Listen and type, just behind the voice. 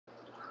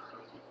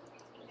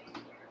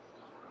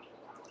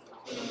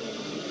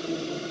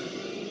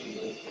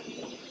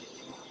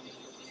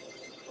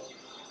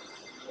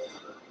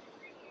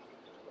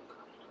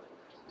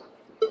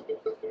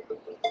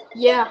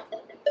Yeah.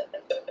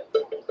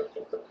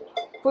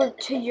 Word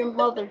to your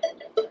mother.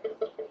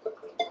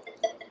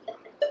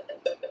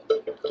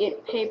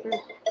 Get paper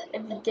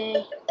every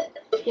day.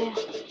 Yeah.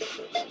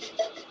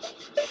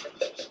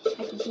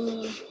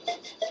 Maggie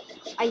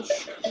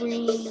ice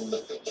cream.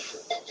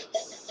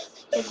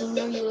 Cause you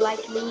know you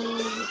like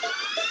me.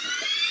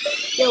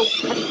 Yo,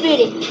 I spit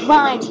it,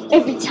 rhymes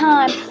every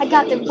time. I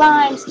got the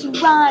rhymes to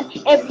rhyme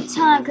every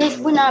time. Cause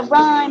when I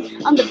rhyme,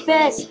 I'm the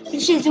best.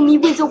 Shizzle me,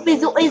 whizzle,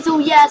 fizzle,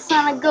 izzle. Yeah,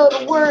 son, I go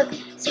to work.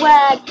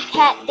 Swag,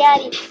 cat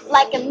daddy,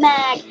 like a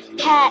mag.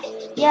 Cat,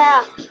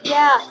 yeah,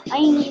 I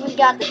ain't even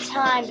got the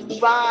time to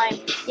rhyme.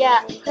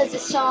 Yeah, cause the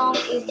song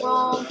is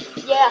wrong.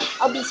 Yeah,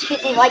 I'll be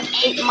spitting like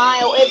 8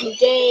 Mile every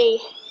day.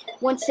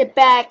 One step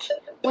back,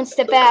 one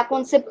step back,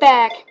 one step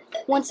back,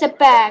 one step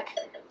back.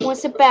 One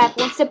step back,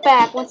 one step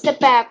back, one step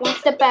back, one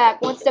step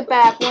back, one step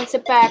back, one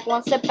step back,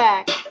 one step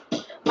back.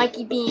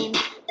 Mikey Beam.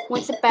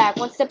 One step back,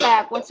 one step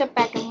back, one step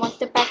back, and one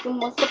step back, and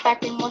one step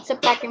back, and one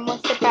step back, and one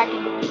step back,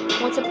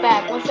 and one step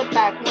back, one step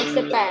back, one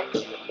step back.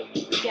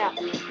 Yeah.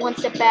 One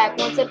step back,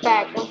 one step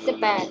back, one step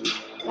back.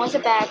 One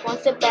step back, one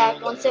step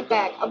back, one step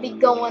back. I'll be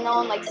going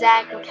on like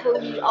Zach and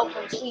Cody, all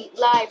from Sweet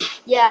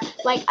Life. Yeah,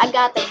 like I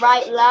got the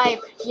right life.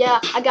 Yeah,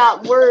 I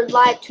got word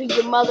life to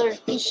your mother,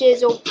 be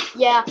shizzle.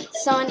 Yeah,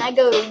 son, I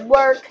go to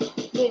work.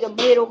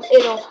 Little,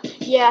 it'll.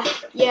 Yeah,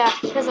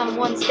 cause I'm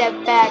one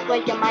step back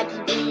like a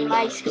Mikey Beam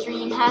ice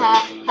cream. Ha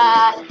ha,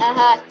 ha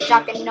ha,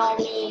 jockin' on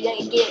me,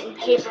 getting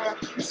paper.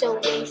 I'm so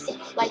wasted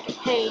like a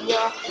payer.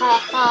 Ha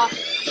ha,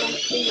 don't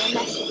be a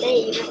messy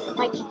baby.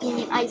 Mikey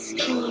Beam ice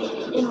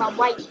cream in my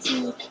white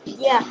tee.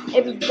 Yeah,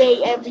 every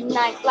day, every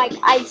night, like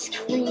ice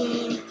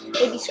cream.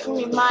 They be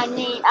screaming my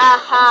name.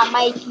 Aha,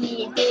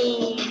 Mikey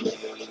Beam.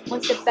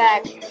 One step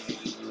back.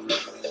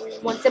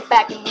 One step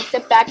back and one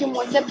step back and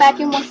one step back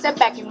and one step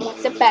back and one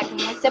step back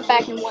and one step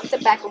back and one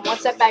step back and one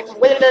step back and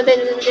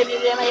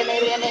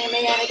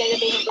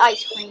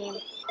ice cream.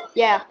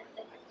 Yeah.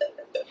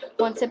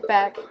 One step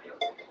back.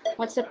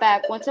 One step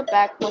back, one step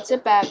back, one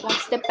step back, one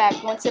step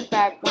back, one step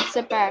back, one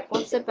step back,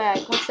 one step back,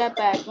 one step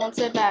back, one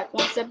step back,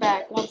 one step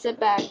back, one step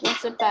back, one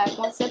step back,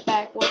 one step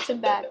back, one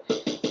step back.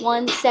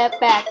 One step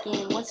back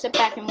and one step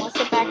back and one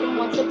step back and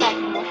one step back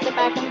and one step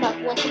back and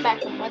one step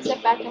back and one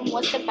step back and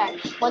one step back,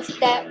 one step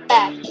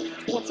back,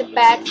 one step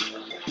back,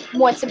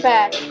 one step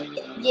back.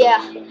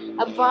 Yeah,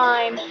 I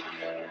rhyme.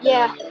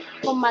 Yeah,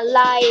 for my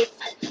life.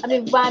 I've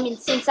been rhyming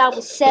since I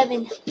was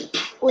 7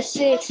 or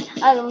 6.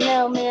 I don't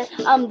know, man.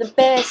 I'm the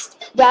best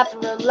rapper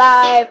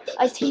alive.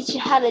 I teach you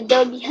how to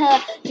dougie,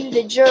 do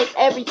the jerk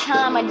every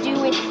time I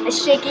do it. I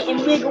shake it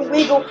and wiggle,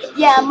 wiggle.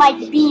 Yeah, I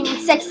might be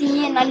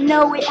sexy and I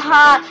know it,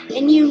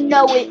 and you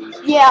know it.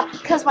 Yeah,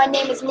 cause my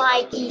name is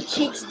Mikey.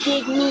 Chicks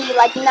dig me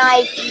like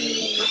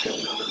Nike.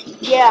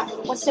 Yeah,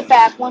 one step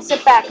back, one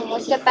step back, and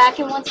one step back,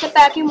 and one step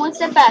back, and one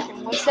step back,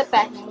 and one step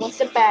back, and one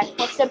step back,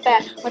 one step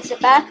back, one step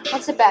back,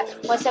 one step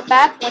back, one step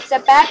back, one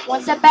step back,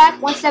 one step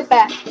back, one step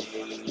back.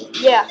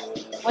 Yeah,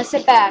 one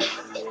step back,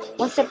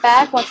 one step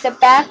back, one step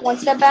back, one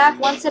step back,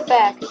 one step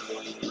back.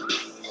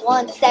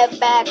 One step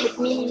back with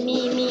me.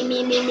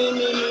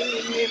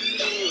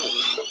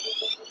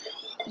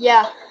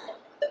 Yeah.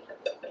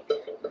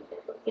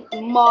 Get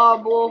the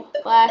marble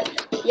black.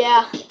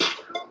 Yeah.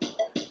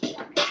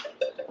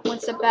 One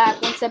step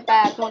back, one step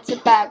back, one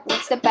step back, one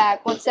step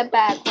back, one step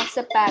back, one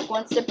step back,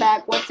 one step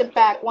back, one step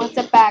back, one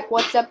step back,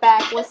 one step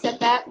back, one step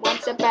back, one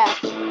step back.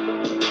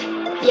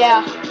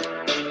 Yeah.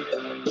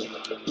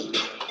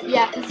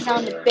 Yeah, cause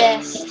I'm the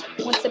best.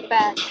 One step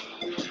back.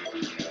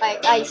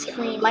 Like ice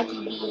cream,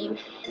 Mikey Beam,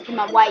 in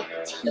my white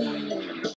tee.